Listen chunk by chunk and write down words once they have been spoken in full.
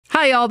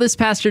Hi, y'all. This is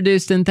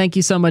PastorDoostyn. Thank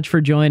you so much for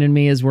joining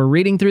me as we're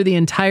reading through the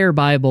entire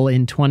Bible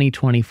in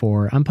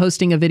 2024. I'm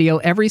posting a video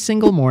every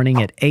single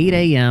morning at 8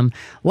 a.m.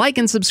 Like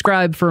and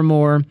subscribe for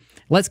more.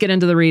 Let's get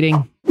into the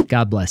reading.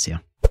 God bless you.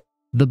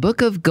 The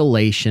book of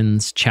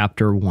Galatians,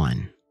 chapter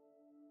 1.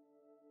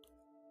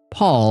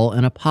 Paul,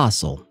 an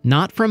apostle,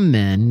 not from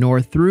men nor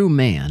through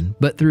man,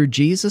 but through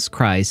Jesus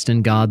Christ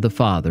and God the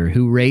Father,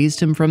 who raised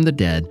him from the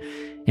dead,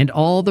 and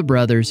all the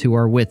brothers who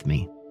are with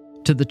me,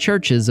 to the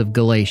churches of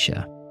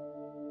Galatia.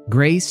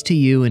 Grace to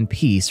you and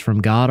peace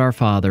from God our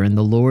Father and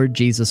the Lord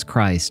Jesus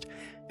Christ,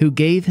 who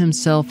gave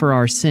himself for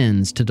our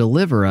sins to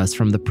deliver us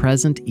from the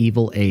present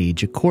evil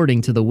age,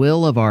 according to the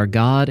will of our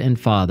God and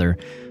Father,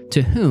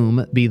 to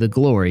whom be the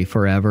glory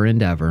forever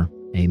and ever.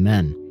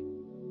 Amen.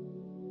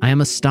 I am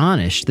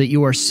astonished that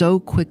you are so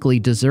quickly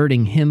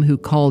deserting him who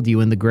called you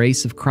in the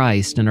grace of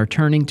Christ and are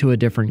turning to a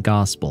different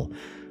gospel.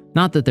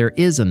 Not that there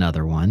is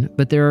another one,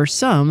 but there are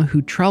some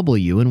who trouble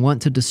you and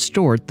want to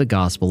distort the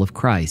gospel of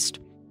Christ.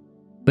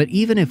 But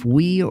even if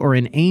we or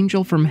an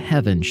angel from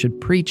heaven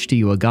should preach to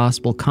you a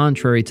gospel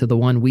contrary to the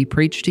one we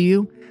preach to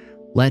you,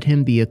 let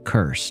him be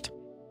accursed.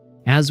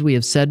 As we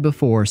have said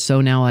before, so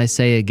now I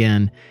say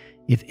again,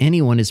 if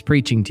anyone is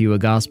preaching to you a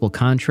gospel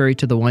contrary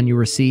to the one you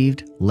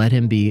received, let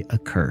him be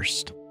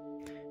accursed.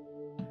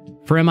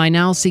 For am I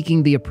now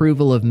seeking the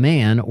approval of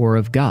man or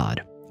of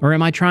God? Or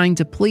am I trying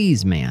to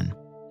please man?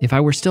 If I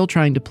were still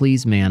trying to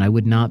please man, I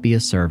would not be a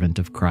servant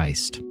of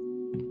Christ.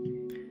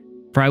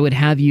 For I would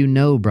have you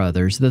know,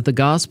 brothers, that the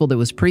gospel that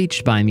was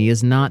preached by me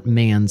is not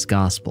man's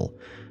gospel.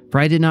 For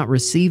I did not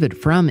receive it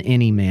from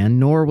any man,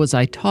 nor was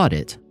I taught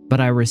it, but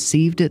I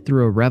received it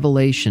through a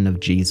revelation of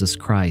Jesus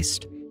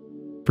Christ.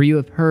 For you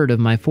have heard of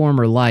my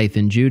former life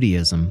in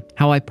Judaism,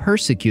 how I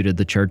persecuted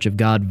the church of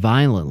God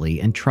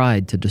violently and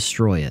tried to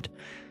destroy it.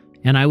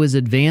 And I was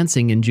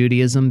advancing in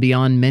Judaism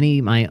beyond many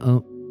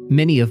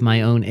of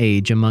my own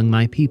age among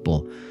my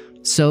people.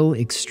 So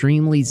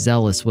extremely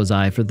zealous was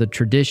I for the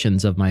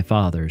traditions of my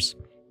fathers.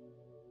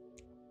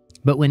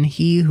 But when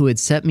he who had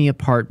set me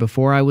apart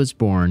before I was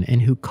born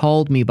and who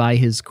called me by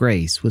his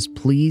grace was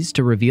pleased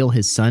to reveal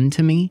his Son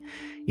to me,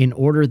 in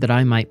order that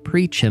I might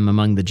preach him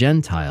among the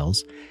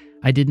Gentiles,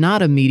 I did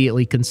not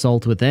immediately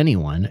consult with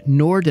anyone,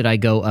 nor did I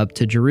go up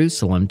to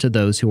Jerusalem to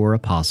those who were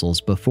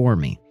apostles before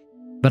me.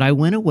 But I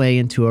went away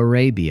into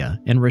Arabia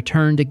and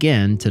returned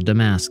again to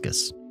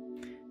Damascus.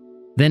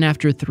 Then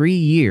after 3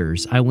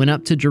 years, I went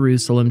up to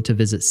Jerusalem to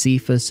visit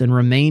Cephas and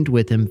remained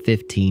with him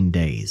 15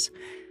 days.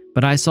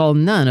 But I saw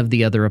none of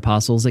the other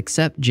apostles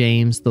except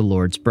James, the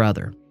Lord's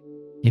brother.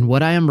 In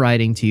what I am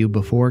writing to you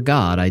before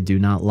God, I do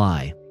not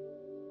lie.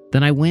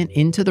 Then I went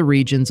into the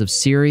regions of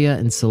Syria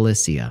and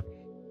Cilicia,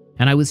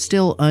 and I was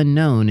still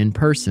unknown in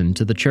person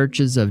to the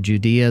churches of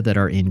Judea that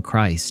are in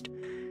Christ.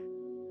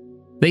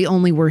 They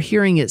only were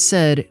hearing it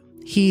said,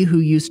 he who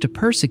used to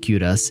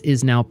persecute us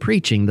is now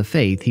preaching the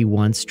faith he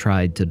once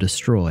tried to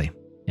destroy,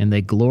 and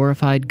they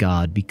glorified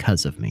God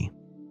because of me.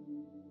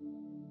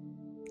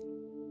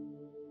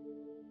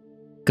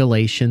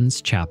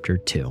 Galatians chapter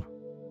 2.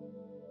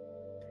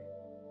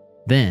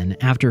 Then,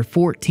 after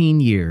 14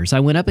 years, I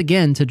went up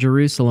again to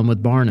Jerusalem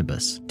with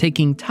Barnabas,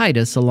 taking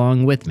Titus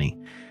along with me.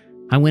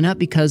 I went up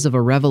because of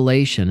a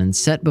revelation and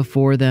set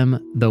before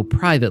them, though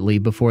privately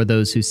before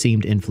those who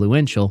seemed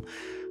influential,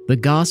 the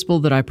gospel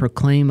that I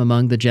proclaim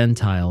among the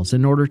Gentiles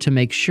in order to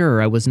make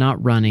sure I was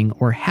not running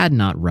or had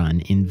not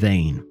run in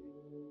vain.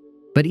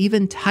 But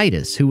even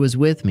Titus, who was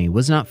with me,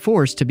 was not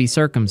forced to be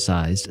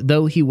circumcised,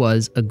 though he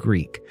was a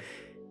Greek.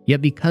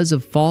 Yet because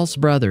of false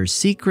brothers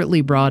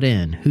secretly brought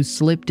in, who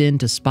slipped in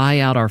to spy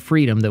out our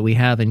freedom that we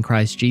have in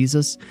Christ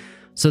Jesus,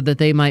 so that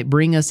they might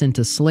bring us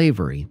into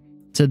slavery,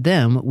 to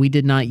them we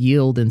did not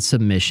yield in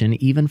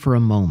submission even for a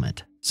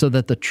moment, so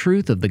that the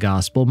truth of the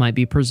gospel might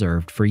be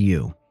preserved for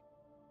you.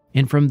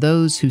 And from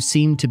those who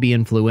seemed to be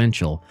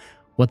influential,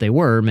 what they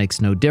were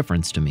makes no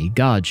difference to me,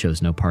 God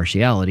shows no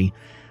partiality.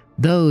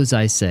 Those,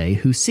 I say,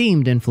 who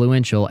seemed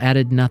influential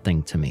added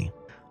nothing to me.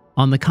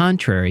 On the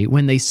contrary,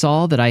 when they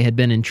saw that I had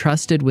been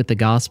entrusted with the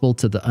gospel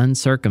to the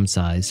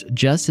uncircumcised,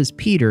 just as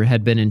Peter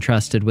had been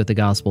entrusted with the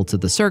gospel to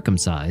the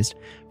circumcised,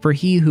 for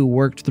he who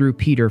worked through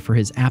Peter for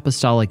his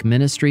apostolic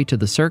ministry to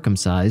the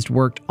circumcised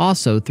worked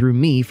also through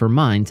me for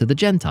mine to the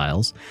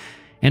Gentiles.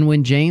 And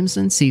when James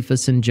and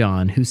Cephas and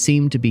John, who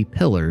seemed to be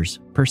pillars,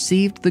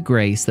 perceived the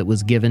grace that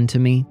was given to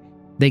me,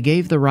 they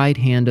gave the right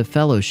hand of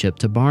fellowship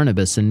to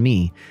Barnabas and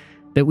me,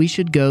 that we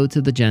should go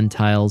to the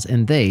Gentiles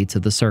and they to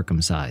the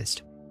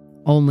circumcised.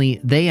 Only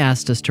they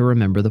asked us to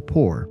remember the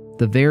poor,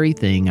 the very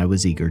thing I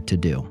was eager to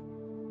do.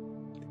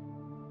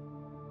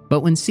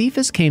 But when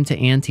Cephas came to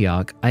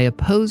Antioch, I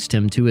opposed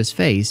him to his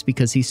face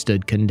because he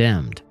stood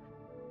condemned.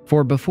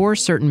 For before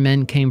certain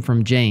men came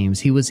from James,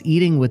 he was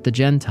eating with the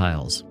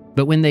Gentiles.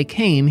 But when they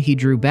came, he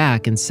drew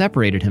back and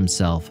separated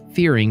himself,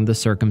 fearing the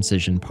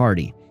circumcision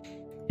party.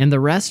 And the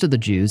rest of the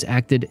Jews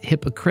acted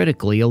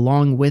hypocritically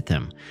along with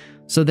him,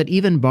 so that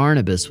even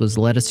Barnabas was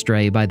led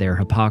astray by their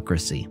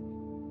hypocrisy.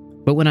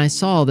 But when I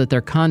saw that their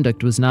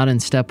conduct was not in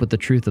step with the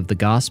truth of the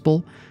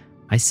gospel,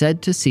 I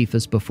said to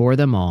Cephas before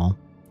them all,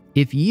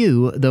 If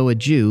you, though a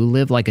Jew,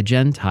 live like a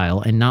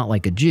Gentile and not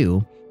like a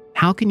Jew,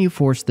 how can you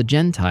force the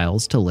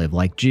Gentiles to live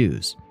like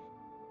Jews?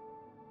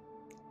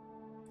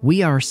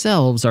 We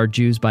ourselves are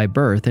Jews by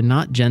birth and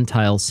not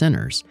Gentile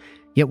sinners,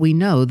 yet we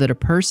know that a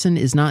person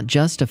is not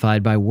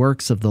justified by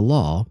works of the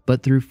law,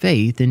 but through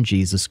faith in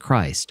Jesus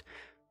Christ.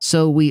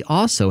 So we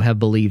also have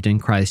believed in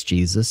Christ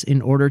Jesus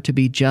in order to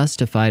be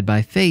justified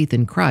by faith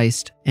in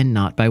Christ and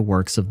not by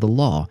works of the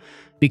law,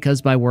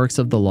 because by works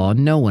of the law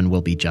no one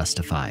will be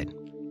justified.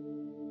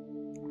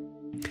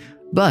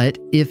 But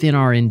if in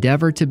our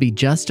endeavor to be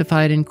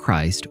justified in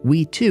Christ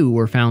we too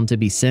were found to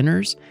be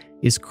sinners,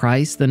 is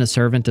Christ then a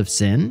servant of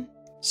sin?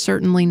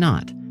 Certainly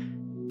not.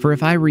 For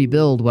if I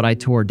rebuild what I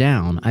tore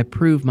down, I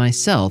prove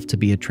myself to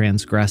be a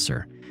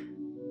transgressor.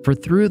 For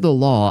through the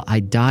law I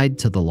died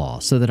to the law,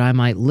 so that I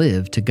might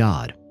live to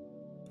God.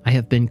 I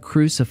have been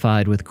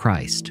crucified with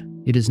Christ.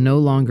 It is no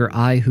longer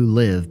I who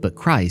live, but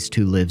Christ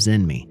who lives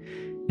in me.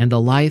 And the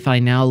life I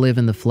now live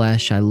in the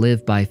flesh I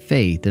live by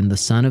faith in the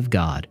Son of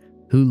God,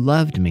 who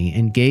loved me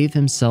and gave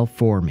himself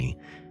for me.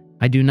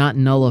 I do not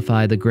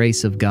nullify the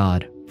grace of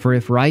God, for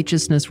if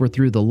righteousness were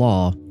through the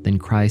law, then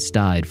Christ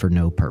died for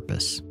no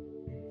purpose.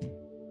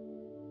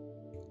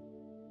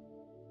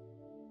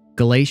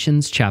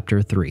 Galatians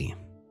chapter 3.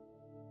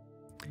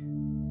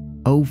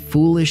 O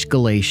foolish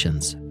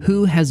Galatians,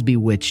 who has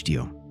bewitched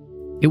you?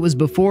 It was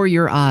before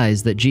your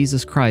eyes that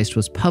Jesus Christ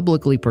was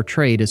publicly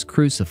portrayed as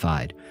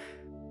crucified.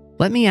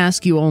 Let me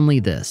ask you only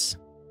this: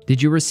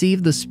 did you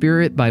receive the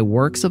Spirit by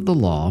works of the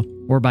law,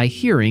 or by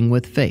hearing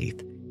with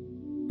faith?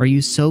 Are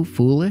you so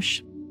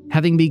foolish?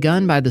 Having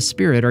begun by the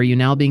Spirit, are you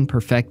now being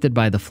perfected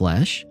by the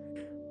flesh?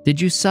 Did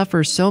you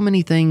suffer so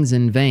many things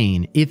in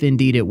vain, if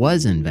indeed it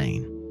was in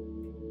vain?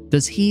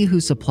 Does he who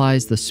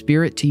supplies the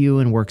Spirit to you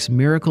and works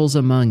miracles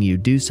among you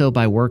do so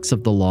by works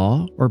of the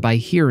law, or by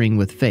hearing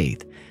with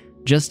faith,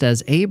 just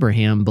as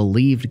Abraham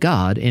believed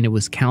God and it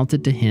was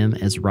counted to him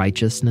as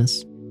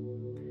righteousness?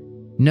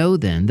 Know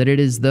then that it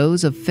is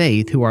those of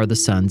faith who are the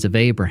sons of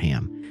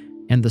Abraham.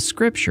 And the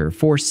Scripture,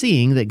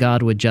 foreseeing that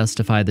God would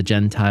justify the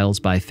Gentiles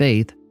by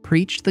faith,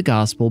 preached the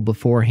gospel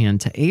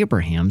beforehand to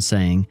Abraham,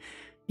 saying,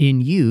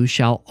 "In you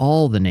shall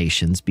all the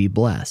nations be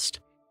blessed."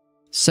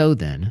 So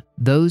then,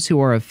 those who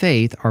are of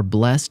faith are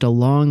blessed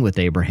along with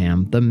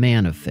Abraham, the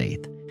man of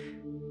faith.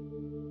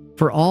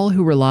 For all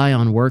who rely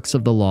on works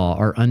of the law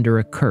are under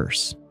a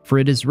curse, for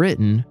it is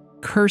written,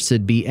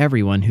 "Cursed be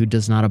everyone who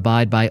does not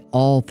abide by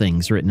all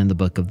things written in the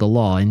book of the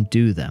law and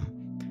do them."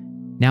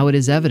 Now it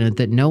is evident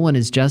that no one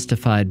is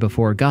justified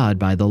before God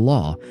by the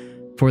law,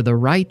 for the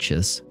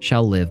righteous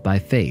shall live by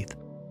faith.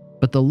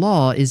 But the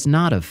law is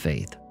not of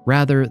faith,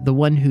 rather the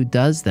one who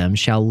does them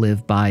shall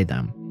live by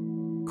them.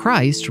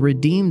 Christ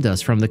redeemed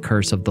us from the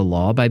curse of the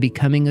law by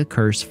becoming a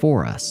curse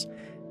for us.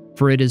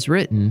 For it is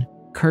written,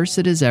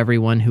 "Cursed is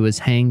everyone who is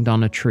hanged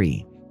on a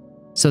tree,"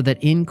 so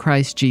that in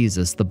Christ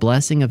Jesus the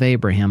blessing of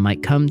Abraham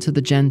might come to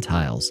the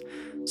Gentiles,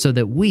 so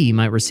that we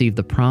might receive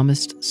the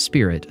promised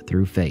Spirit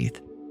through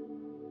faith.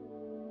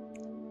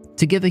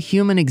 To give a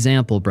human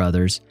example,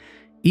 brothers,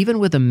 even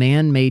with a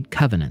man-made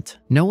covenant,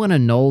 no one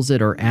annuls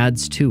it or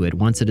adds to it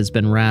once it has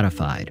been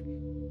ratified.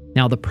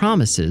 Now the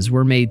promises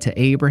were made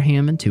to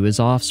Abraham and to his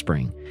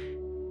offspring.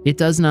 It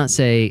does not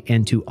say,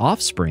 "and to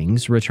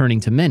offsprings," returning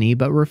to many,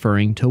 but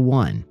referring to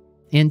one,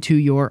 "and to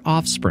your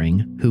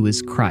offspring, who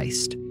is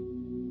Christ."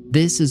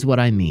 This is what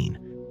I mean.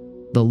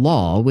 The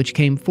law, which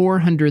came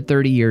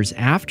 430 years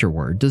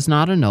afterward, does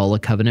not annul a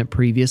covenant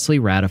previously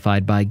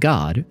ratified by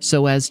God,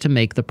 so as to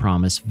make the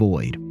promise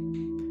void.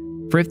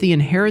 For if the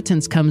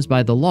inheritance comes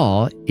by the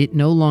law, it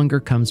no longer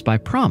comes by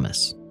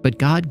promise, but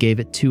God gave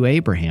it to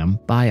Abraham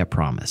by a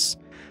promise.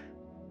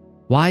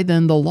 Why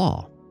then the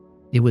law?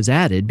 It was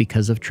added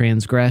because of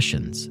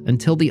transgressions,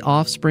 until the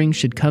offspring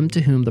should come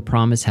to whom the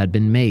promise had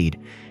been made,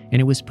 and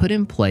it was put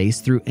in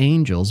place through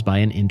angels by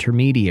an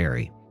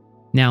intermediary.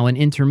 Now an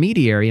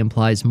intermediary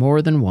implies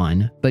more than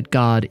one, but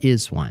God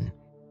is one.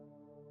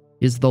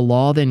 Is the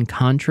law then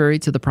contrary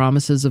to the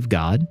promises of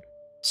God?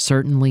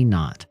 Certainly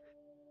not.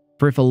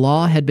 For if a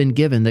law had been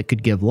given that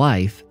could give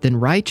life, then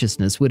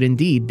righteousness would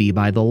indeed be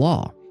by the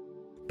law.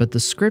 But the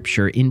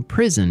Scripture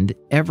imprisoned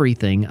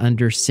everything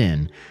under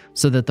sin,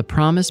 so that the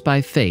promise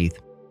by faith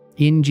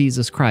in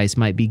Jesus Christ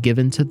might be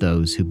given to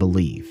those who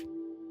believe.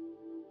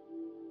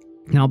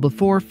 Now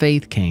before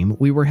faith came,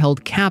 we were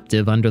held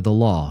captive under the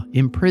law,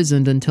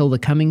 imprisoned until the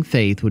coming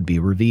faith would be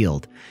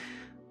revealed.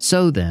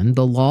 So then,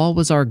 the law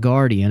was our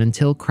guardian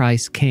until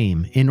Christ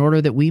came, in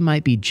order that we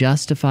might be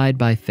justified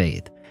by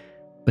faith.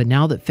 But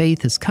now that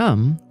faith has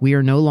come, we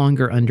are no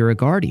longer under a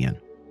guardian.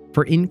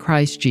 For in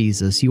Christ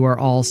Jesus you are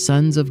all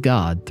sons of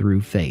God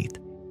through faith.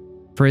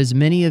 For as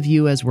many of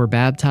you as were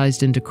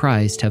baptized into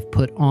Christ have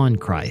put on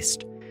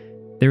Christ.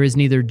 There is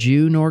neither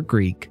Jew nor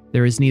Greek,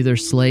 there is neither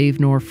slave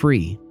nor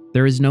free,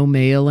 there is no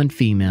male and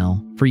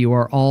female, for you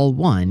are all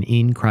one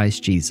in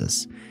Christ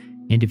Jesus.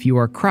 And if you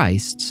are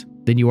Christ's,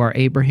 then you are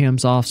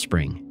Abraham's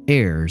offspring,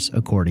 heirs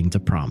according to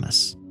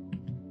promise.